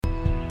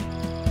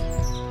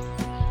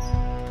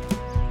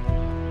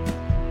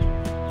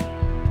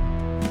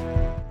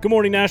Good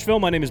morning, Nashville.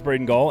 My name is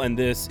Braden Gall, and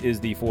this is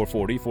the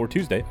 440 for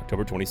Tuesday,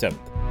 October 27th.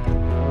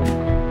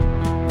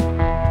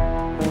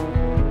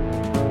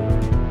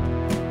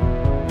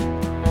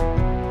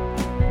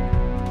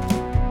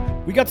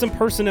 We got some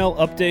personnel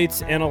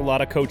updates and a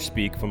lot of coach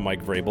speak from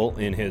Mike Vrabel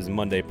in his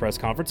Monday press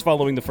conference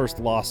following the first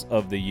loss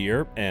of the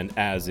year, and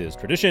as is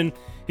tradition,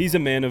 he's a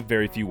man of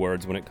very few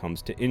words when it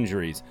comes to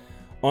injuries.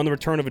 On the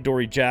return of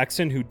Adoree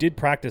Jackson, who did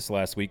practice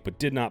last week but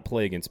did not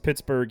play against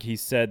Pittsburgh, he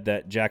said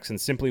that Jackson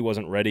simply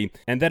wasn't ready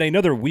and that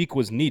another week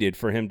was needed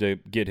for him to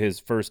get his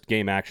first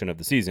game action of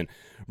the season.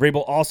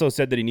 Vrabel also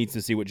said that he needs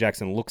to see what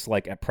Jackson looks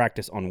like at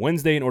practice on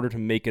Wednesday in order to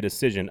make a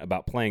decision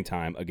about playing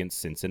time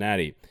against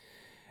Cincinnati.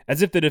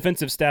 As if the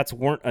defensive stats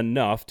weren't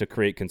enough to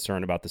create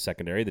concern about the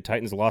secondary, the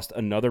Titans lost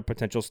another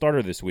potential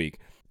starter this week.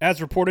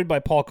 As reported by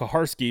Paul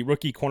Kaharski,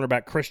 rookie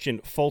cornerback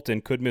Christian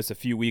Fulton could miss a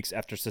few weeks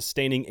after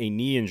sustaining a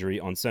knee injury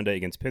on Sunday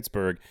against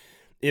Pittsburgh.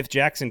 If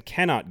Jackson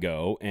cannot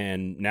go,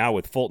 and now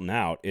with Fulton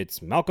out,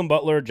 it's Malcolm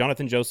Butler,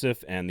 Jonathan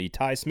Joseph, and the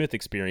Ty Smith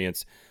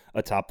experience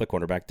atop the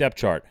cornerback depth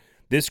chart.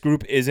 This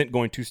group isn't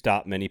going to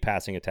stop many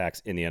passing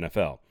attacks in the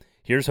NFL.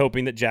 Here's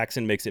hoping that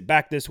Jackson makes it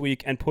back this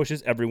week and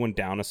pushes everyone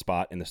down a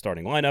spot in the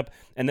starting lineup,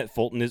 and that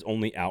Fulton is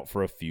only out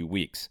for a few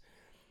weeks.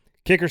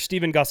 Kicker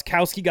Steven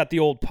Gostkowski got the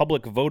old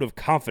public vote of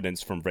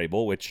confidence from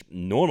Vrabel, which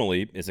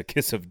normally is a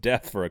kiss of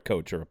death for a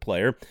coach or a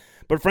player.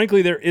 But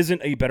frankly, there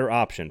isn't a better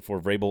option for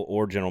Vrabel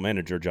or general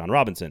manager John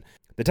Robinson.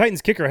 The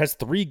Titans kicker has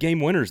 3 game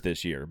winners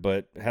this year,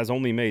 but has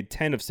only made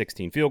 10 of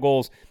 16 field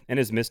goals and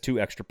has missed 2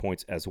 extra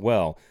points as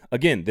well.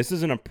 Again, this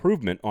is an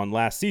improvement on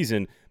last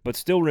season, but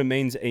still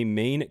remains a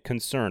main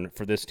concern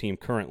for this team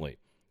currently.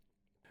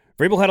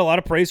 Vrabel had a lot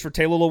of praise for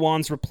Taylor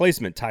Lewan's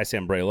replacement, Ty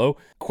Sambrailo.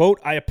 Quote,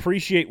 "I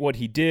appreciate what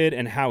he did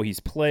and how he's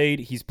played.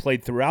 He's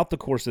played throughout the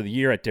course of the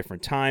year at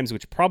different times,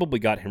 which probably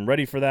got him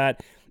ready for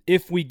that.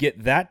 If we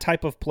get that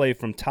type of play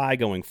from Ty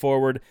going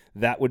forward,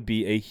 that would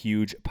be a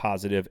huge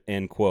positive,"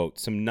 end quote.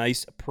 Some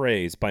nice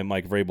praise by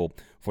Mike Vrabel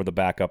for the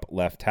backup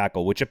left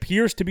tackle, which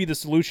appears to be the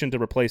solution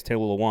to replace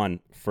Taylor Lewan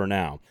for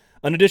now.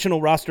 An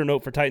additional roster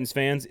note for Titans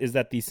fans is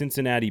that the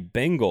Cincinnati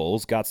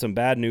Bengals got some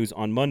bad news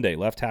on Monday.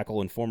 Left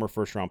tackle and former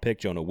first-round pick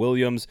Jonah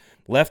Williams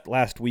left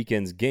last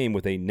weekend's game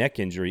with a neck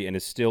injury and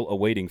is still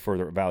awaiting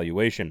further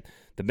evaluation.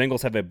 The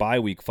Bengals have a bye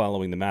week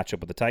following the matchup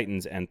with the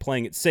Titans, and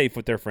playing it safe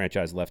with their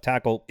franchise left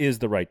tackle is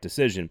the right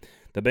decision.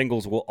 The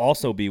Bengals will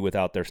also be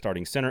without their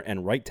starting center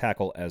and right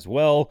tackle as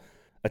well.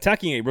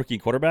 Attacking a rookie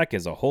quarterback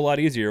is a whole lot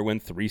easier when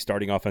 3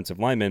 starting offensive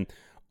linemen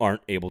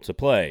aren't able to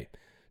play.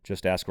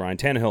 Just ask Ryan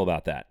Tannehill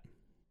about that.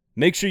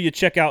 Make sure you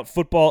check out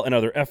Football and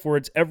Other F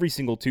Words every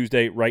single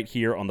Tuesday right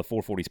here on the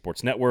 440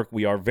 Sports Network.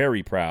 We are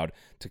very proud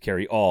to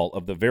carry all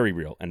of the very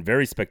real and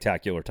very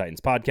spectacular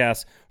Titans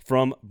podcasts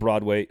from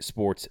Broadway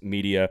Sports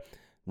Media.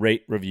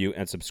 Rate, review,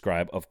 and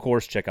subscribe. Of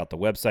course, check out the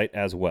website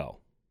as well.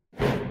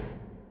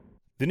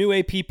 The new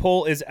AP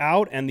poll is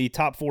out, and the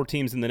top 4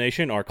 teams in the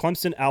nation are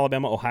Clemson,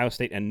 Alabama, Ohio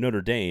State, and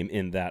Notre Dame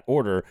in that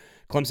order.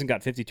 Clemson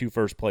got 52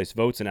 first-place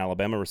votes, and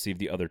Alabama received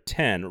the other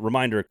 10.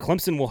 Reminder,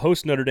 Clemson will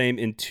host Notre Dame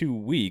in 2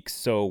 weeks,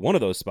 so one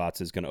of those spots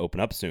is going to open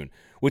up soon.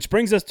 Which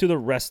brings us to the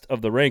rest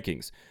of the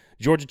rankings.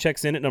 Georgia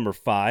checks in at number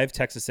 5,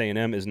 Texas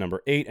A&M is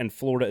number 8, and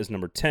Florida is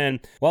number 10.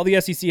 While the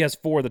SEC has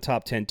 4 of the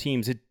top 10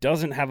 teams, it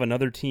doesn't have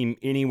another team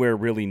anywhere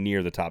really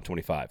near the top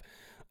 25.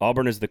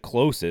 Auburn is the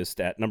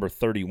closest at number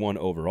 31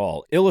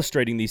 overall,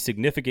 illustrating the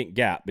significant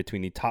gap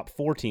between the top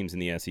 4 teams in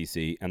the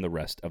SEC and the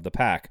rest of the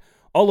pack,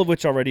 all of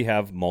which already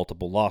have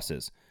multiple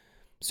losses.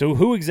 So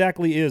who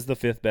exactly is the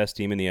 5th best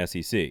team in the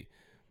SEC?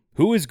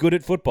 Who is good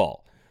at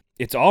football?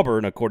 It's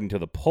Auburn, according to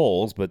the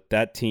polls, but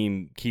that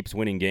team keeps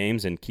winning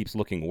games and keeps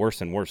looking worse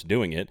and worse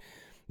doing it.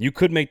 You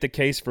could make the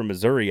case for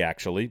Missouri,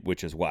 actually,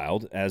 which is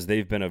wild, as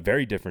they've been a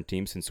very different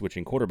team since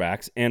switching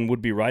quarterbacks and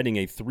would be riding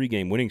a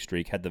 3-game winning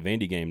streak had the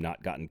Vandy game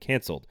not gotten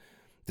canceled.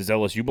 Does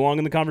LSU belong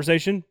in the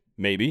conversation?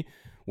 Maybe.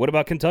 What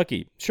about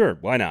Kentucky? Sure,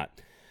 why not?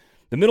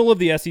 The middle of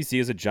the SEC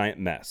is a giant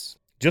mess.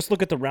 Just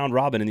look at the round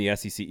robin in the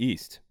SEC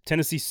East.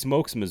 Tennessee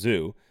smokes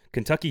Mizzou,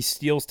 Kentucky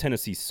steals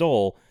Tennessee's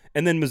soul,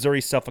 and then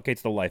Missouri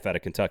suffocates the life out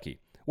of Kentucky.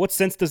 What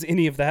sense does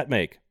any of that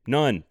make?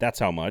 None. That's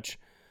how much.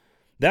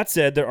 That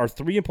said, there are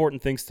 3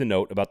 important things to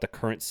note about the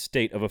current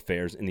state of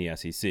affairs in the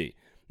SEC.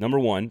 Number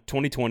 1,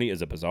 2020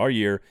 is a bizarre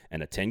year,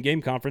 and a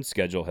 10-game conference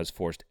schedule has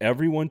forced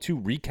everyone to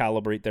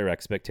recalibrate their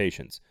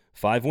expectations.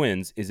 5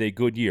 wins is a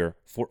good year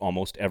for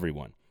almost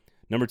everyone.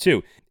 Number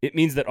 2, it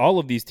means that all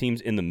of these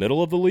teams in the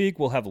middle of the league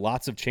will have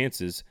lots of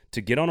chances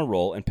to get on a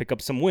roll and pick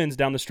up some wins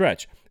down the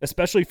stretch,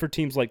 especially for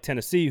teams like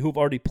Tennessee who've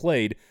already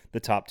played the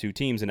top 2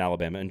 teams in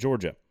Alabama and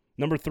Georgia.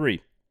 Number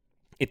 3,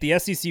 if the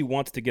SEC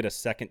wants to get a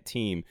second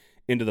team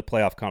into the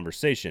playoff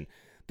conversation,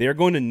 they are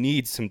going to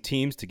need some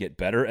teams to get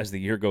better as the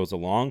year goes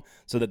along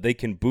so that they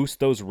can boost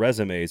those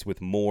resumes with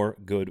more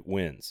good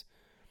wins.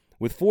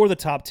 With 4 of the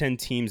top 10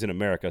 teams in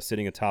America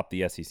sitting atop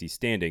the SEC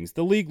standings,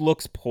 the league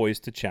looks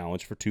poised to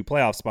challenge for 2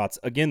 playoff spots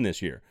again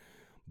this year.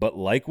 But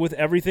like with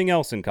everything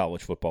else in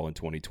college football in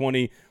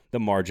 2020, the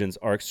margins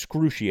are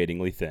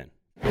excruciatingly thin.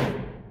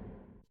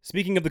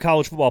 Speaking of the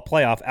college football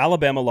playoff,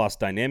 Alabama lost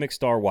dynamic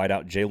star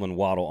wideout Jaylen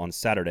Waddle on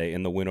Saturday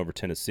in the win over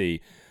Tennessee.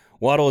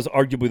 Waddle is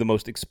arguably the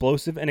most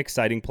explosive and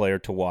exciting player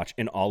to watch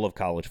in all of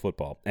college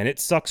football, and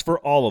it sucks for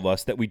all of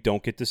us that we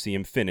don't get to see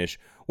him finish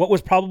what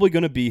was probably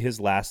going to be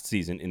his last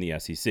season in the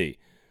SEC.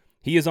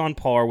 He is on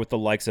par with the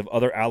likes of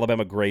other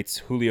Alabama greats,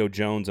 Julio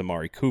Jones,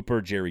 Amari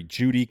Cooper, Jerry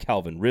Jeudy,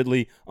 Calvin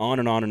Ridley, on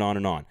and on and on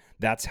and on.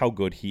 That's how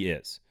good he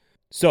is.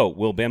 So,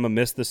 will Bama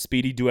miss the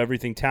speedy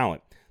do-everything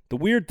talent? The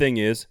weird thing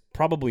is,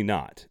 probably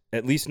not.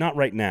 At least not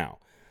right now.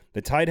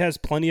 The Tide has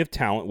plenty of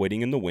talent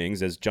waiting in the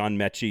wings, as John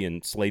Mechie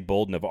and Slade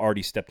Bolden have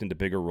already stepped into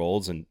bigger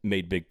roles and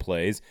made big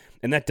plays,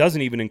 and that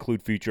doesn't even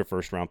include future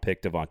first-round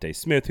pick Devontae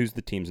Smith, who's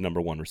the team's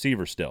number one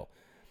receiver still.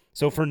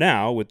 So for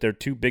now, with their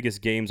two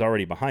biggest games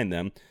already behind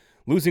them,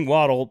 losing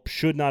Waddle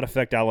should not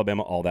affect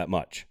Alabama all that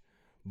much.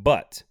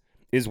 But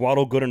is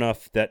Waddle good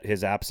enough that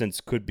his absence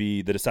could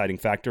be the deciding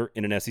factor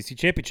in an SEC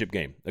championship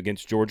game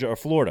against Georgia or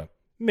Florida?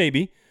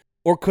 Maybe.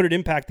 Or could it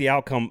impact the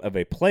outcome of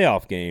a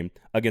playoff game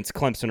against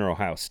Clemson or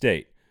Ohio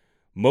State?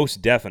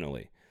 Most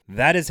definitely.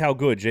 That is how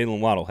good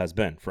Jaylen Waddle has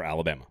been for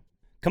Alabama.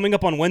 Coming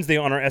up on Wednesday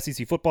on our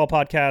SEC football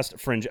podcast,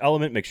 Fringe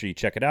Element. Make sure you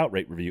check it out,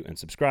 rate, review, and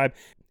subscribe.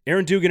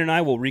 Aaron Dugan and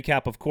I will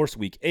recap, of course,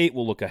 Week 8.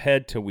 We'll look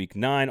ahead to Week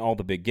 9, all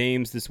the big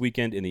games this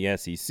weekend in the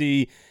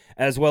SEC,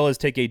 as well as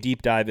take a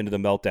deep dive into the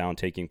meltdown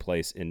taking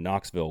place in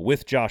Knoxville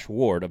with Josh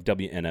Ward of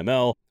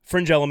WNML.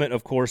 Fringe Element,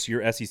 of course,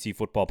 your SEC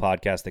football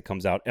podcast that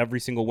comes out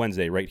every single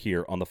Wednesday right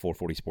here on the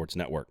 440 Sports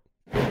Network.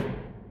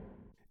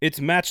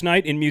 It's match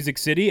night in Music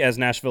City, as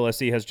Nashville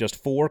SC has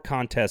just 4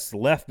 contests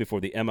left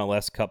before the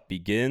MLS Cup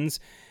begins,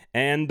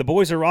 and the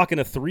boys are rocking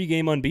a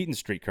 3-game unbeaten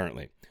streak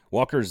currently.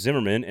 Walker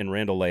Zimmerman and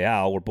Randall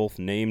Leal were both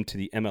named to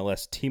the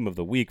MLS Team of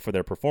the Week for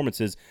their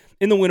performances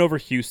in the win over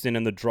Houston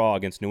and the draw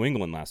against New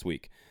England last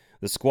week.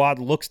 The squad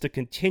looks to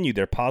continue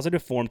their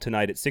positive form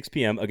tonight at 6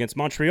 p.m. against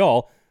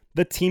Montreal,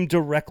 the team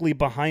directly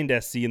behind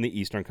SC in the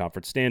Eastern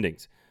Conference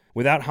standings.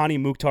 Without Hani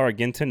Mukhtar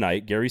again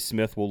tonight, Gary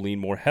Smith will lean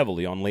more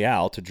heavily on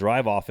Leal to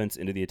drive offense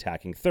into the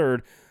attacking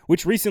third,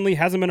 which recently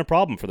hasn't been a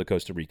problem for the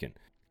Costa Rican.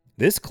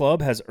 This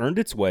club has earned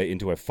its way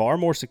into a far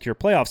more secure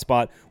playoff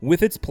spot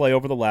with its play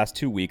over the last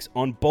 2 weeks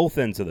on both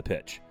ends of the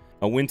pitch.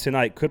 A win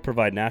tonight could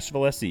provide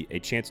Nashville SC a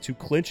chance to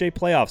clinch a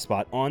playoff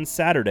spot on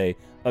Saturday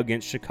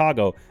against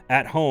Chicago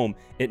at home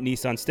at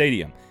Nissan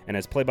Stadium. And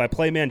as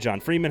play-by-play man John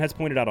Freeman has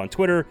pointed out on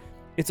Twitter,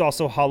 it's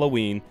also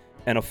Halloween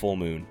and a full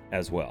moon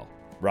as well.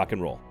 Rock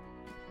and roll.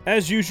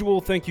 As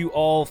usual, thank you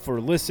all for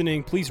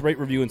listening. Please rate,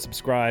 review, and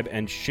subscribe,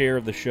 and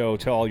share the show.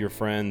 Tell all your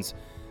friends.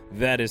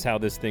 That is how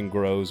this thing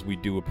grows. We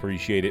do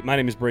appreciate it. My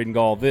name is Braden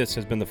Gall. This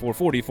has been the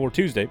 440 for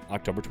Tuesday,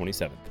 October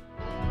 27th.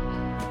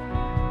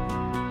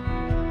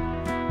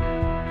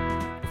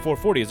 The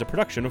 440 is a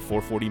production of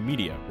 440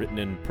 Media, written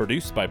and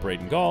produced by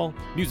Braden Gall,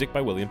 music by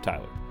William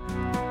Tyler.